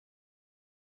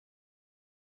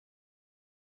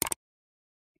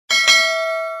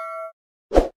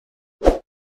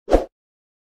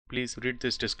Please read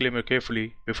this disclaimer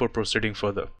carefully before proceeding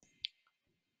further.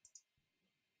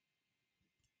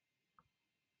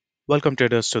 Welcome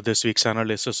traders to this week's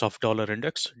analysis of dollar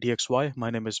index DXY. My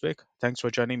name is Vic. Thanks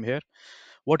for joining me here.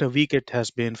 What a week it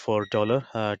has been for dollar.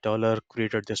 Dollar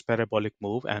created this parabolic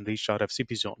move and reached our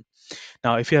FCP zone.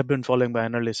 Now, if you have been following my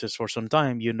analysis for some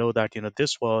time, you know that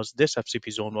this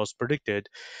FCP zone was predicted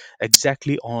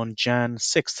exactly on Jan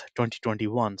 6th,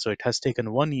 2021. So it has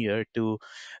taken 1 year to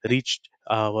reach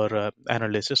our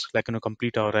analysis,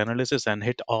 complete our analysis and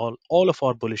hit all of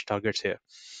our bullish targets here.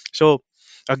 So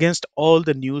against all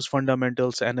the news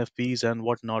fundamentals, NFPs and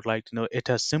whatnot, it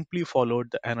has simply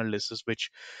followed the analysis which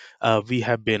we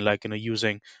have been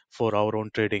using for our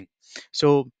own trading.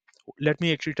 So let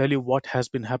me actually tell you what has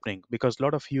been happening, because a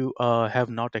lot of you have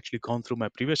not actually gone through my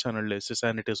previous analysis,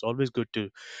 and it is always good to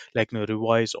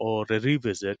revise or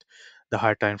revisit the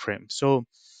higher time frame. So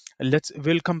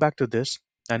we'll come back to this,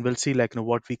 and we'll see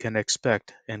what we can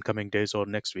expect in coming days or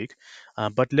next week.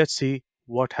 But let's see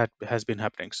what has been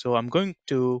happening. So I'm going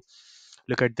to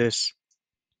look at this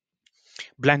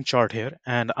blank chart here,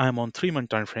 and I'm on 3 month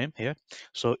time frame here.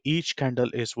 So each candle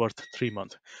is worth 3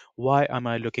 months. Why am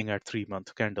I looking at 3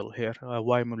 month candle here?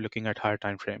 Why am I looking at higher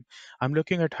time frame? I'm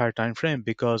looking at higher time frame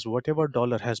because whatever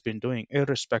dollar has been doing,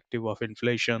 irrespective of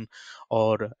inflation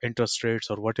or interest rates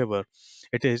or whatever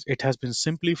it has been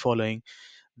simply following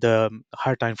the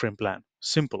higher time frame plan.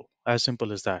 Simple as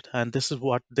that. And this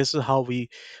is how we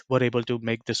were able to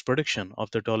make this prediction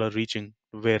of the dollar reaching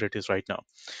where it is right now.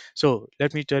 So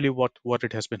let me tell you what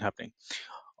it has been happening.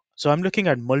 So I'm looking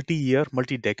at multi-year,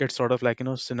 multi-decade sort of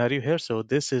scenario here. So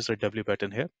this is a W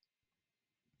pattern here.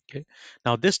 Okay.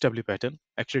 Now this W pattern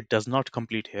actually does not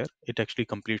complete here. It actually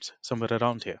completes somewhere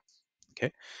around here.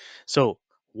 Okay. So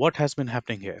what has been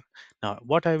happening here? Now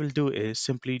what I will do is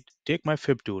simply take my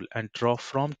fib tool and draw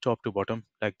from top to bottom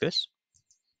like this.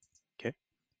 Okay.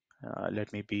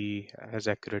 Let me be as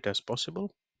accurate as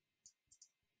possible.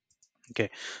 Okay.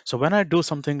 So when I do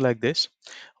something like this,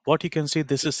 what you can see,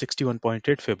 this is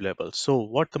 61.8 fib level. So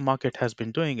what the market has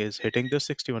been doing is hitting the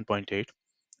 61.8.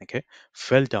 Okay,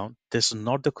 fell down. This is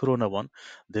not the corona one.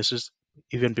 This is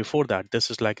even before that.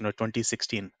 This is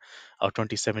 2016 or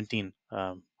 2017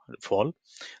 fall.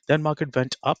 Then market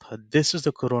went up. This is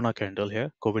the corona candle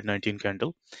here, COVID-19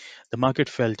 candle. The market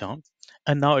fell down,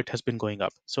 and now it has been going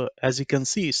up. So as you can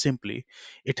see, simply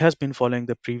it has been following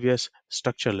the previous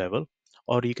structure level.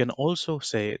 Or you can also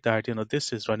say that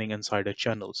this is running inside a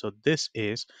channel. So this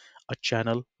is a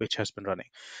channel which has been running.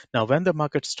 Now when the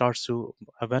market starts to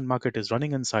when market is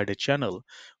running inside a channel,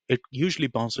 it usually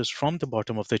bounces from the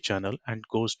bottom of the channel and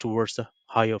goes towards the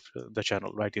high of the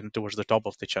channel, right, towards the top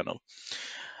of the channel.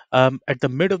 At the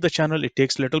mid of the channel, it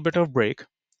takes a little bit of break.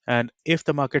 And if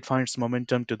the market finds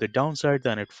momentum to the downside,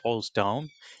 then it falls down.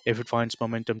 If it finds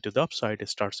momentum to the upside, it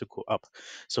starts to go up.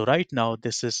 So right now,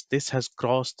 this has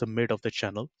crossed the mid of the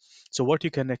channel. So what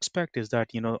you can expect is that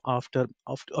after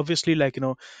obviously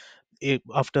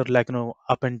after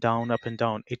up and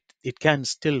down, it can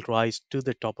still rise to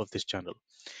the top of this channel.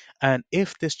 And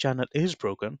if this channel is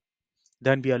broken,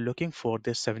 then we are looking for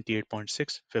this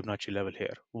 78.6 Fibonacci level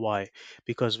here. Why?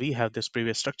 Because we have this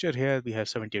previous structure here, we have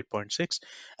 78.6,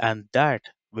 and that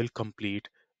will complete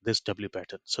this W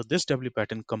pattern. So this W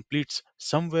pattern completes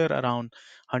somewhere around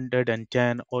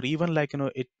 110, or even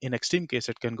in extreme case,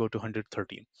 it can go to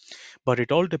 113. But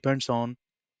it all depends on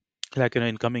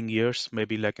in coming years,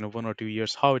 maybe 1 or 2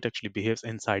 years, how it actually behaves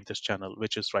inside this channel,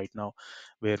 which is right now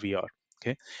where we are.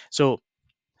 Okay. So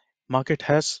market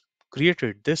has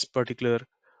created this particular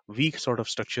weak sort of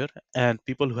structure, and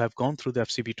people who have gone through the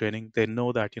FCP training, they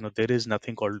know that there is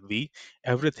nothing called V.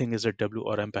 Everything is a W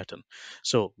or M pattern.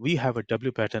 So we have a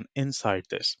W pattern inside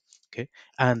this. Okay,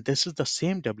 and this is the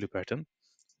same W pattern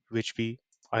which we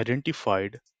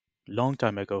identified long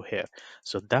time ago here.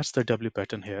 So that's the W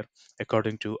pattern here.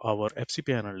 According to our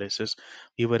FCP analysis,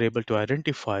 we were able to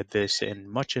identify this in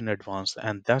much in advance,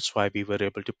 and that's why we were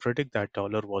able to predict that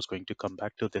dollar was going to come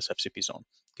back to this FCP zone.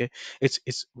 Okay,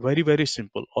 it's very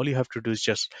simple. All you have to do is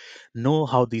just know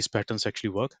how these patterns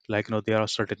actually work. There are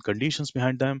certain conditions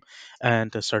behind them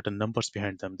and certain numbers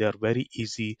behind them. They are very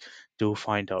easy to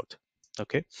find out.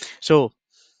 Okay, so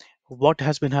what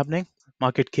has been happening?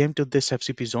 Market came to this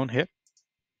FCP zone here,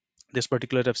 this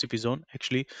particular FCP zone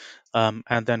actually,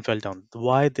 and then fell down.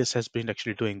 Why this has been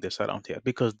actually doing this around here?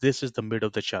 Because this is the mid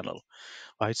of the channel,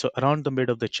 right? So around the mid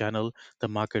of the channel, the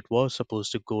market was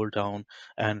supposed to go down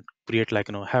and create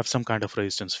have some kind of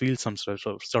resistance, feel some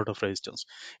sort of resistance.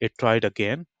 It tried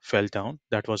again, fell down.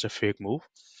 That was a fake move.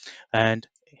 And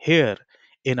here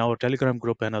in our Telegram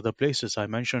group and other places, I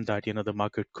mentioned that the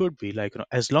market could be like,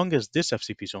 as long as this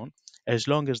FCP zone, as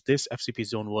long as this FCP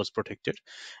zone was protected,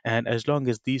 and as long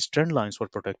as these trend lines were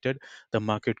protected, the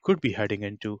market could be heading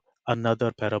into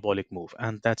another parabolic move,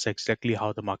 and that's exactly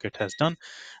how the market has done,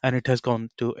 and it has gone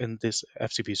to in this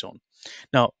FCP zone.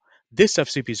 Now, this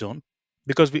FCP zone,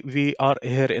 because we are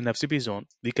here in FCP zone,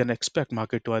 we can expect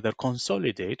market to either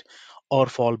consolidate or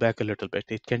fall back a little bit.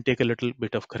 It can take a little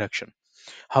bit of correction.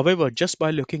 However, just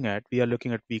by looking at, we are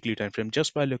looking at weekly time frame,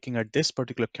 just by looking at this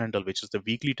particular candle, which is the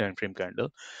weekly time frame candle,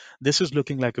 this is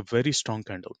looking like a very strong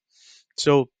candle.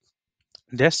 So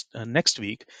next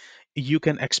week, you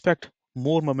can expect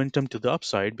more momentum to the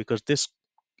upside, because this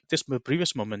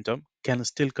previous momentum can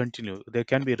still continue. There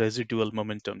can be residual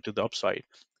momentum to the upside.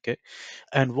 Okay,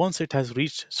 and once it has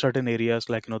reached certain areas,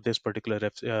 like this particular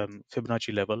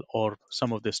Fibonacci level or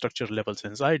some of the structure levels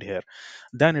inside here,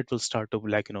 then it will start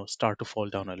to start to fall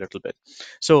down a little bit.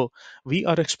 So we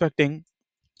are expecting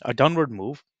a downward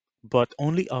move, but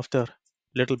only after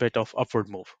little bit of upward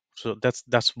move. So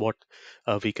that's what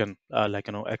we can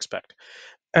expect.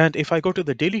 And if I go to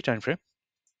the daily time frame,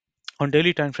 on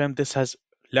daily time frame, this has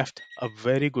left a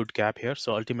very good gap here.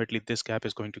 So ultimately this gap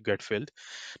is going to get filled.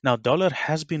 Now, dollar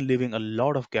has been leaving a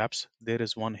lot of gaps. There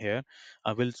is one here.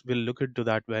 We'll look into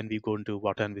that when we go into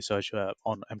what and research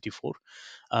on MT4.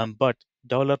 But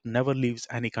dollar never leaves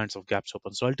any kinds of gaps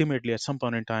open. So ultimately, at some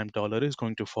point in time, dollar is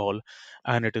going to fall,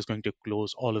 and it is going to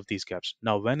close all of these gaps.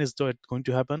 Now, when is that going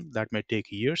to happen? That may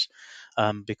take years,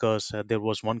 because there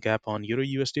was one gap on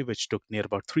EURUSD which took near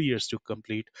about 3 years to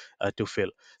complete, to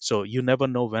fill. So you never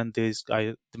know when these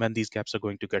gaps are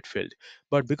going to get filled.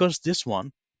 But because this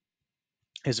one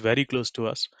is very close to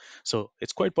us, so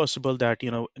it's quite possible that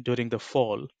during the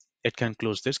fall it can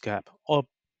close this gap, or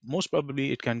most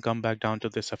probably it can come back down to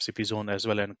this FCP zone as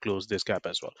well and close this gap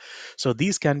as well. So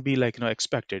these can be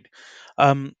expected.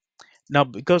 Now,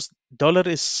 because dollar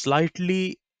is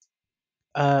slightly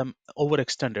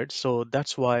overextended, so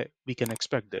that's why we can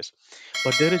expect this.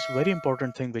 But there is very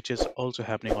important thing which is also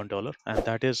happening on dollar, and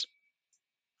that is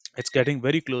it's getting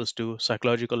very close to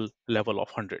psychological level of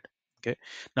 100. Okay,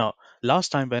 now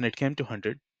last time when it came to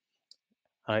 100,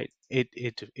 right,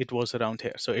 it was around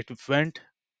here, so it went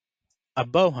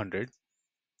above 100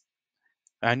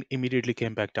 and immediately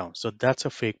came back down. So that's a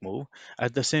fake move.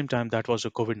 At the same time, that was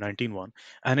a COVID-19 one,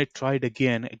 and it tried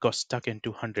again. It got stuck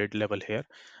into 100 level here,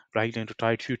 right, and it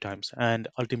tried few times, and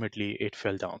ultimately it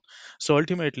fell down. So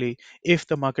ultimately, if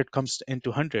the market comes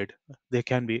into 100, there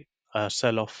can be a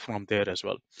sell off from there as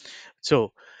well.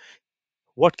 So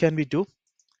what can we do?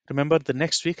 Remember, the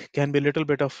next week can be a little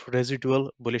bit of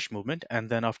residual bullish movement, and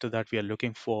then after that, we are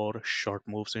looking for short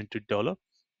moves into dollar.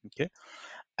 Okay,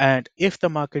 and if the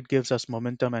market gives us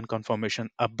momentum and confirmation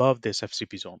above this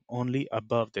FCP zone, only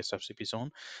above this FCP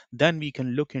zone, then we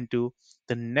can look into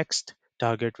the next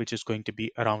target, which is going to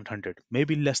be around 100,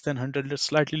 maybe less than 100,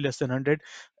 slightly less than 100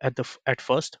 at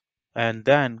first, and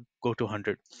then go to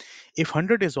 100. If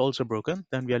 100 is also broken,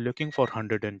 then we are looking for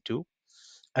 102,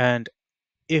 and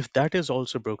if that is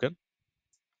also broken,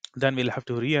 then we'll have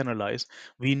to reanalyze.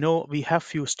 We know we have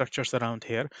few structures around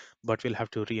here, but we'll have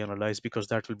to reanalyze, because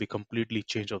that will be completely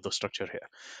change of the structure here.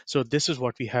 So this is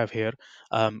what we have here,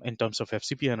 in terms of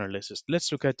FCP analysis.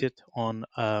 Let's look at it on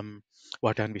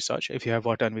what and we search. If you have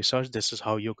what and we search, this is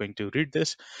how you're going to read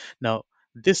this. Now,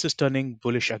 this is turning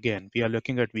bullish again. We are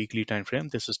looking at weekly time frame.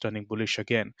 This is turning bullish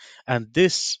again, and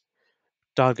this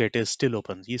target is still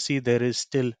open. You see, there is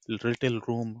still little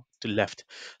room to left.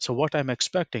 So what I'm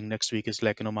expecting next week is,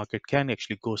 market can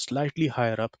actually go slightly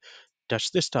higher up,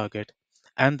 touch this target,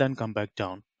 and then come back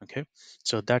down. Okay,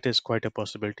 so that is quite a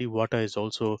possibility. Wata is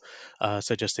also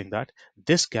suggesting that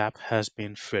this gap has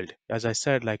been filled. As I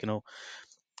said,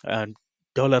 and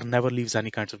dollar never leaves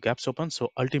any kinds of gaps open.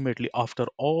 So ultimately, after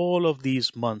all of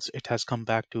these months, it has come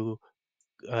back to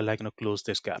close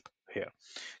this gap here.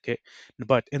 Okay,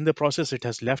 but in the process it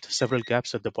has left several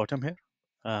gaps at the bottom here.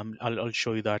 I'll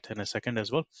show you that in a second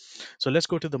as well. So let's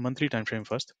go to the monthly time frame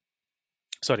first.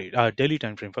 Sorry, daily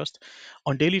time frame first.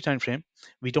 On daily time frame,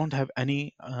 we don't have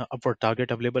any upward target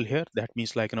available here. That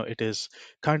means, it is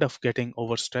kind of getting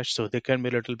overstretched, so there can be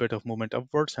a little bit of movement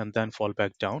upwards and then fall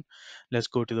back down. Let's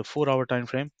go to the 4 hour time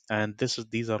frame, and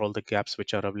these are all the gaps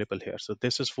which are available here. So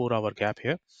this is 4 hour gap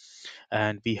here,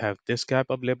 and we have this gap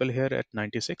available here at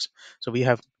 96. So we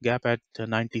have gap at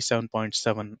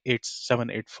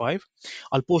 97.78785.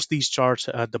 I'll post these charts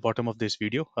at the bottom of this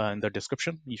video in the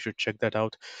description. You should check that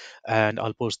out, and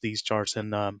I'll post these charts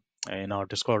in our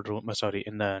Discord room, sorry,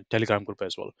 in the Telegram group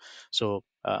as well. So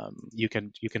you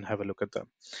can have a look at them.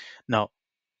 Now,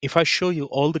 if I show you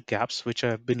all the gaps which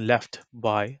have been left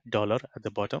by dollar at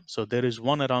the bottom, so there is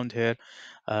one around here.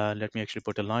 Let me actually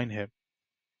put a line here.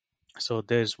 So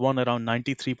there's one around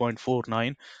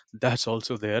 93.49. That's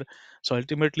also there. So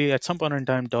ultimately, at some point in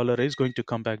time, dollar is going to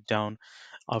come back down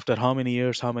after how many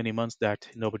years, how many months, that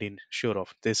nobody sure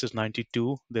of. This is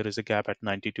 92. There is a gap at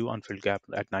 92, unfilled gap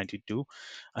at 92,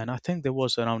 and I think there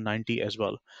was around 90 as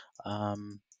well.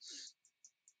 Um,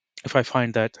 if I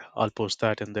find that, I'll post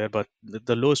that in there. But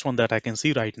the lowest one that I can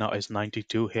see right now is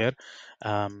 92 here.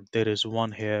 There is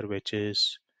one here which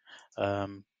is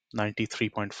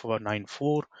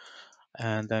 93.494,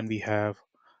 and then we have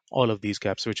all of these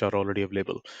gaps which are already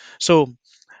available. So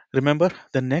remember,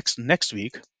 the next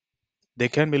week there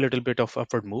can be a little bit of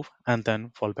upward move and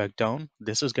then fall back down.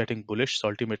 This is getting bullish. So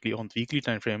ultimately on weekly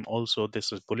time frame also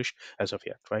this is bullish as of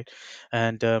yet, right?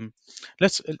 And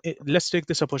let's take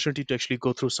this opportunity to actually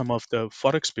go through some of the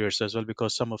forex pairs as well,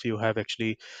 because some of you have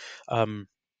actually um,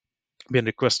 been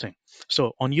requesting.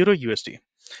 So on Euro USD,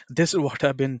 this is what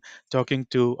I've been talking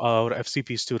to our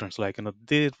FCP students, like,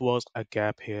 there was a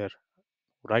gap here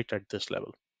right at this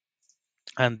level,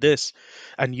 and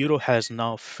euro has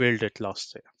now filled it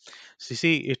last year. So you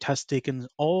see, it has taken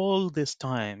all this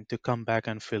time to come back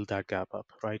and fill that gap up,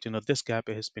 right? This gap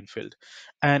has been filled,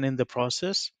 and in the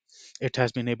process it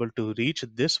has been able to reach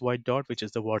this white dot, which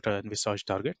is the water envisaged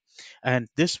target, and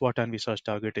this water envisaged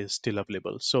target is still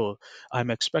available. So I'm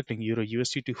expecting euro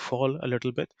USD to fall a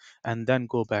little bit and then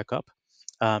go back up.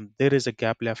 There is a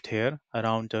gap left here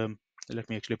around let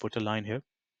me actually put a line here.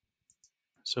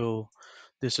 So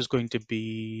this is going to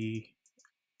be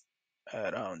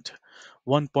around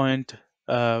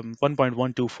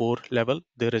 1.124 level.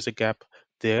 There is a gap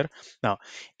there. Now,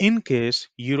 in case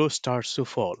euro starts to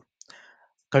fall,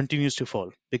 continues to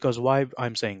fall, because why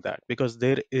I'm saying that, because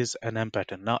there is an M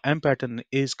pattern. Now M pattern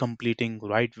is completing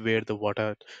right where the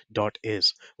water dot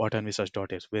is, water envisaged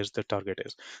dot is, where's the target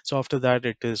is. So after that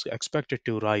it is expected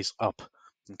to rise up.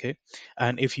 Okay,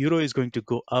 and if euro is going to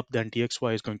go up, then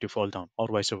DXY is going to fall down, or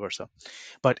vice versa.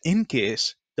 But in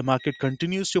case the market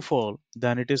continues to fall,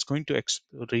 then it is going to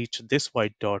reach this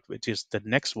white dot, which is the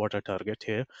next water target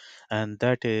here, and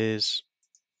that is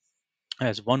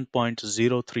as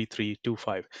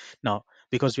 1.03325. Now,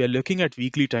 because we are looking at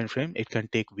weekly time frame, it can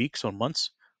take weeks or months.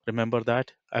 Remember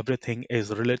that everything is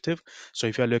relative. So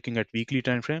if you're looking at weekly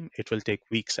time frame, it will take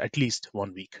weeks, at least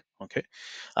 1 week. Okay.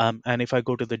 And if I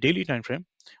go to the daily time frame,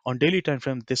 on daily time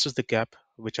frame, this is the gap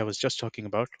which I was just talking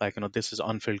about. Like, this is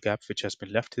unfilled gap which has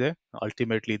been left there.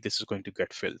 Ultimately, this is going to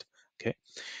get filled. Okay.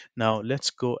 Now let's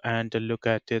go and look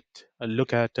at it.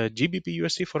 Look at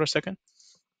GBPUSD for a second.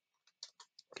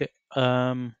 Okay.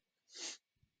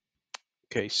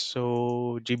 Okay,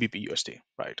 so GBPUSD,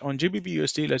 right? On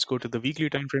GBPUSD, let's go to the weekly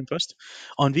time frame first.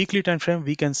 On weekly time frame,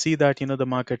 we can see that the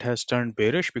market has turned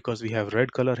bearish because we have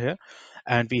red color here,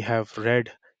 and we have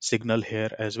red signal here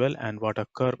as well, and water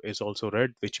curve is also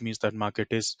red, which means that market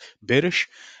is bearish,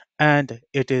 and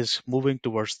it is moving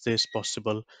towards this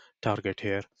possible target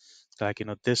here. Like,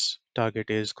 this target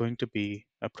is going to be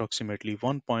approximately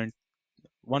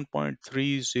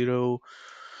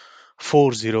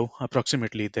 1.3040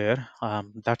 approximately there.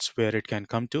 That's where it can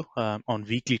come to on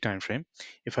weekly time frame.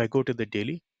 If I go to the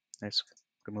daily, let's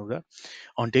remove that.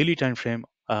 On daily time frame,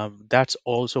 that's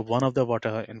also one of the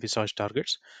water envisaged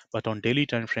targets, but on daily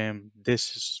time frame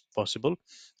this is possible,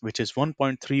 which is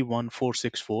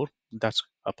 1.31464. That's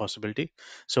a possibility.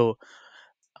 So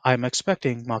I'm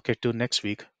expecting market to next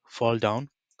week fall down,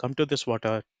 come to this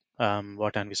water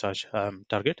envisage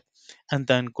target, and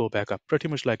then go back up, pretty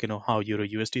much like how euro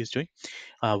USD is doing.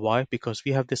 Why? Because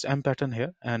we have this M pattern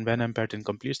here, and when M pattern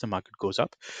completes, the market goes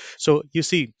up. So you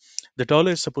see, the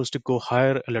dollar is supposed to go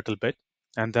higher a little bit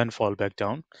and then fall back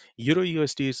down. Euro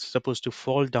USD is supposed to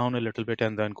fall down a little bit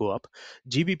and then go up.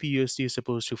 GBP USD is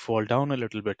supposed to fall down a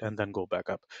little bit and then go back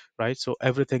up, right? So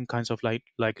everything kinds of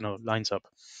lines up.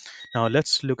 Now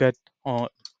let's uh, look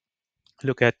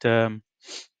at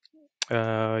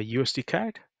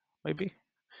USDCAD, maybe.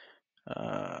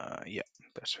 Yeah,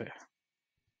 that's fair.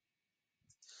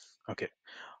 Okay.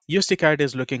 USDCAD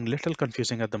is looking little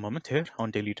confusing at the moment here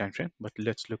on daily time frame, but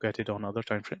let's look at it on other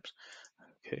time frames.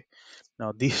 Okay,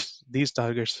 now these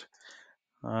targets,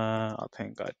 I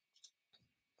think I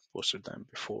posted them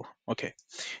before. Okay,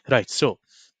 right. So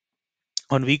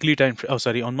on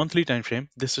on monthly time frame,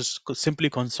 this is simply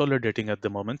consolidating at the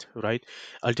moment, right?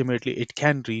 Ultimately, it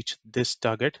can reach this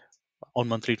target. on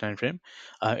monthly time frame.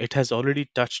 It has already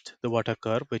touched the water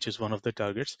curve, which is one of the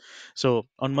targets. So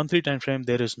on monthly time frame,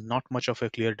 there is not much of a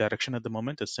clear direction at the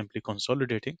moment. It's simply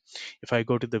consolidating. If I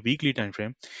go to the weekly time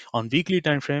frame, on weekly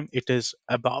time frame, it is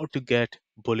about to get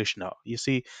bullish now. You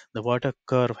see, the water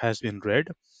curve has been red.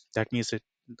 That means it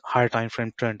higher time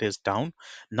frame trend is down.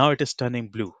 Now it is turning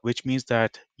blue, which means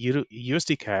that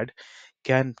USDCAD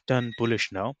can turn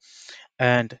bullish now.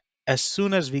 And as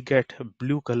soon as we get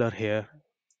blue color here,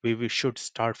 we should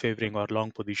start favoring our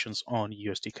long positions on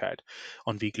USDCAD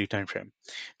on weekly time frame.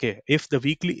 Okay, if the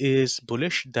weekly is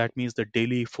bullish, that means the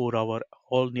daily 4 hour,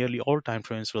 nearly all time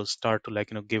frames will start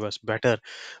to give us better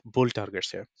bull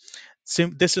targets here.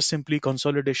 This is simply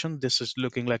consolidation. This is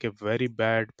looking like a very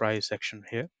bad price action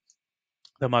here.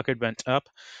 The market went up,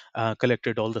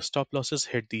 collected all the stop losses,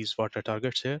 hit these water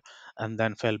targets here, and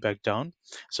then fell back down.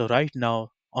 So right now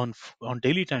on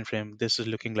daily time frame, this is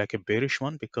looking like a bearish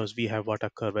one because we have water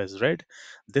curve as red.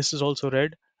 This is also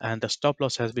red, and the stop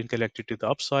loss has been collected to the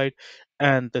upside,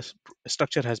 and the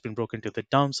structure has been broken to the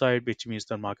downside, which means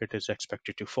the market is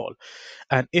expected to fall.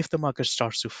 And if the market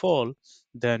starts to fall,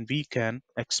 then we can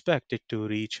expect it to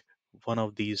reach one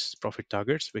of these profit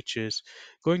targets, which is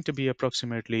going to be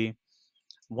approximately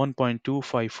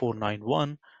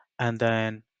 1.25491, and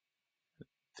then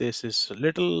this is a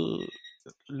little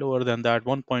lower than that,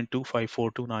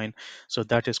 1.25429. So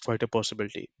that is quite a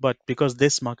possibility, but because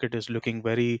this market is looking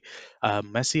very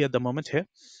messy at the moment here,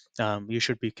 you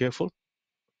should be careful.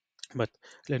 But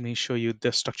let me show you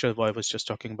the structure I was just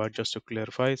talking about, just to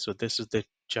clarify. So this is the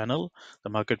channel. The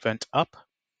market went up,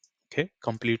 okay,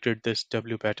 completed this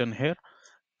W pattern here,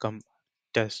 come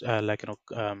test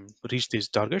reach these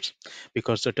targets.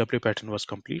 Because the W pattern was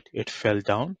complete, it fell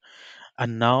down,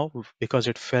 and now because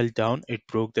it fell down, it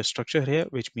broke the structure here,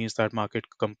 which means that market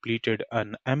completed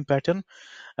an M pattern.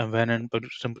 And when an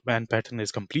M pattern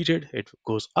is completed, it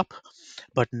goes up,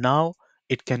 but now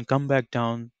it can come back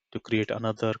down to create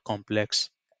another complex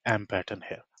M pattern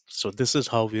here. So this is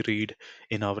how we read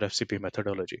in our FCP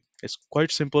methodology. It's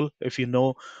quite simple if you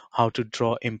know how to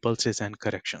draw impulses and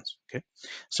corrections. Okay,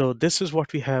 so this is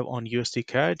what we have on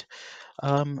USDCAD.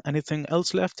 Anything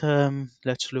else left?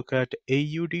 Let's look at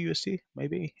AUDUSD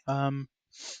maybe. Not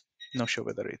sure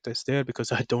whether it is there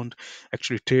because I don't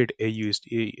actually trade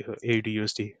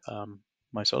AUDUSD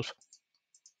myself.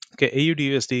 Okay,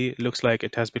 AUDUSD looks like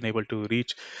it has been able to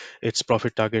reach its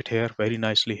profit target here very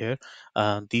nicely here.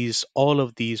 All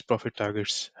of these profit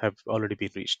targets have already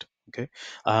been reached. Okay,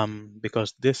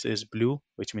 because this is blue,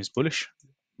 which means bullish,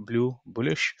 blue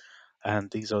bullish, and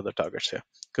these are the targets here.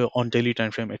 Okay, on daily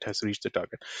time frame, it has reached the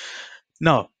target.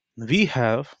 Now we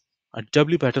have a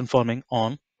W pattern forming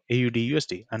on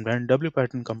AUDUSD, and when W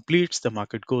pattern completes, the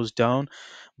market goes down,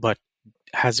 but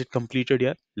has it completed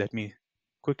yet? Let me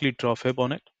quickly draw fib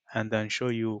on it and then show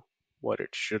you what it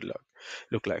should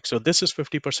look like. So this is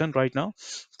 50% right now.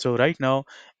 So right now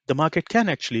the market can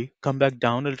actually come back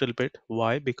down a little bit.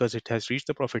 Why? Because it has reached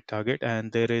the profit target and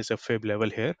there is a fib level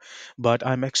here. But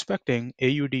I'm expecting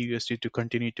AUDUSD to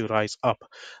continue to rise up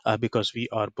because we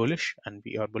are bullish and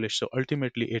we are bullish. So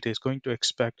ultimately it is going to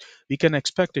we can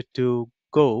expect it to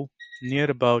go near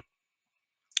about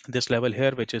this level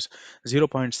here, which is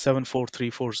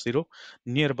 0.74340,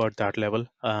 near about that level.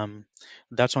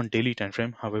 That's on daily time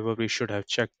frame. However, we should have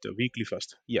checked the weekly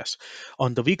first. Yes,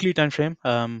 on the weekly time frame,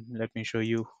 let me show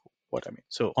you what I mean.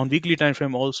 So on weekly time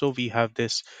frame also we have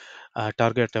this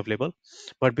target available,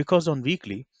 but because on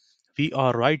weekly we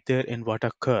are right there in water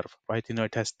curve, right?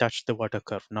 It has touched the water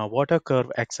curve. Now water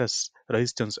curve acts as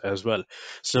resistance as well,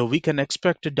 so we can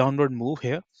expect a downward move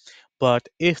here. But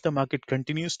if the market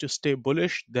continues to stay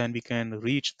bullish, then we can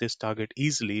reach this target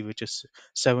easily, which is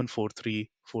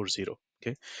 74340.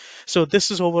 Okay, so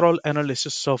this is overall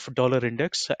analysis of dollar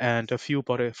index and a few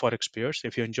forex pairs.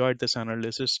 If you enjoyed this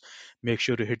analysis, make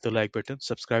sure to hit the like button,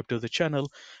 subscribe to the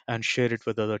channel, and share it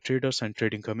with other traders and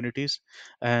trading communities.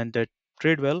 And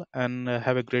trade well and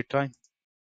have a great time.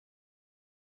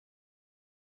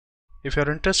 If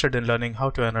you're interested in learning how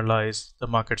to analyze the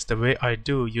markets the way I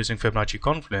do using Fibonacci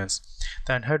Confluence,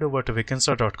 then head over to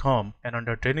wikinsa.com, and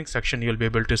under training section you'll be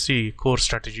able to see Core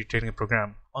Strategy Training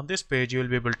Program. On this page you'll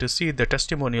be able to see the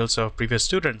testimonials of previous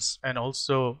students and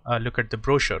also look at the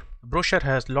brochure. The brochure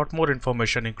has a lot more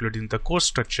information including the course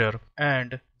structure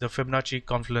and the Fibonacci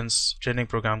Confluence Training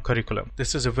Program curriculum.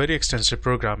 This is a very extensive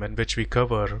program in which we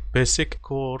cover basic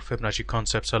core Fibonacci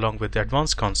concepts along with the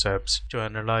advanced concepts to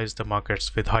analyze the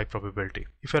markets with high probability.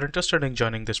 If you're interested in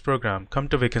joining this program, come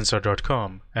to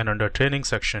wikinsa.com, and under training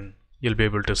section you'll be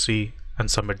able to see and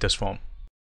submit this form.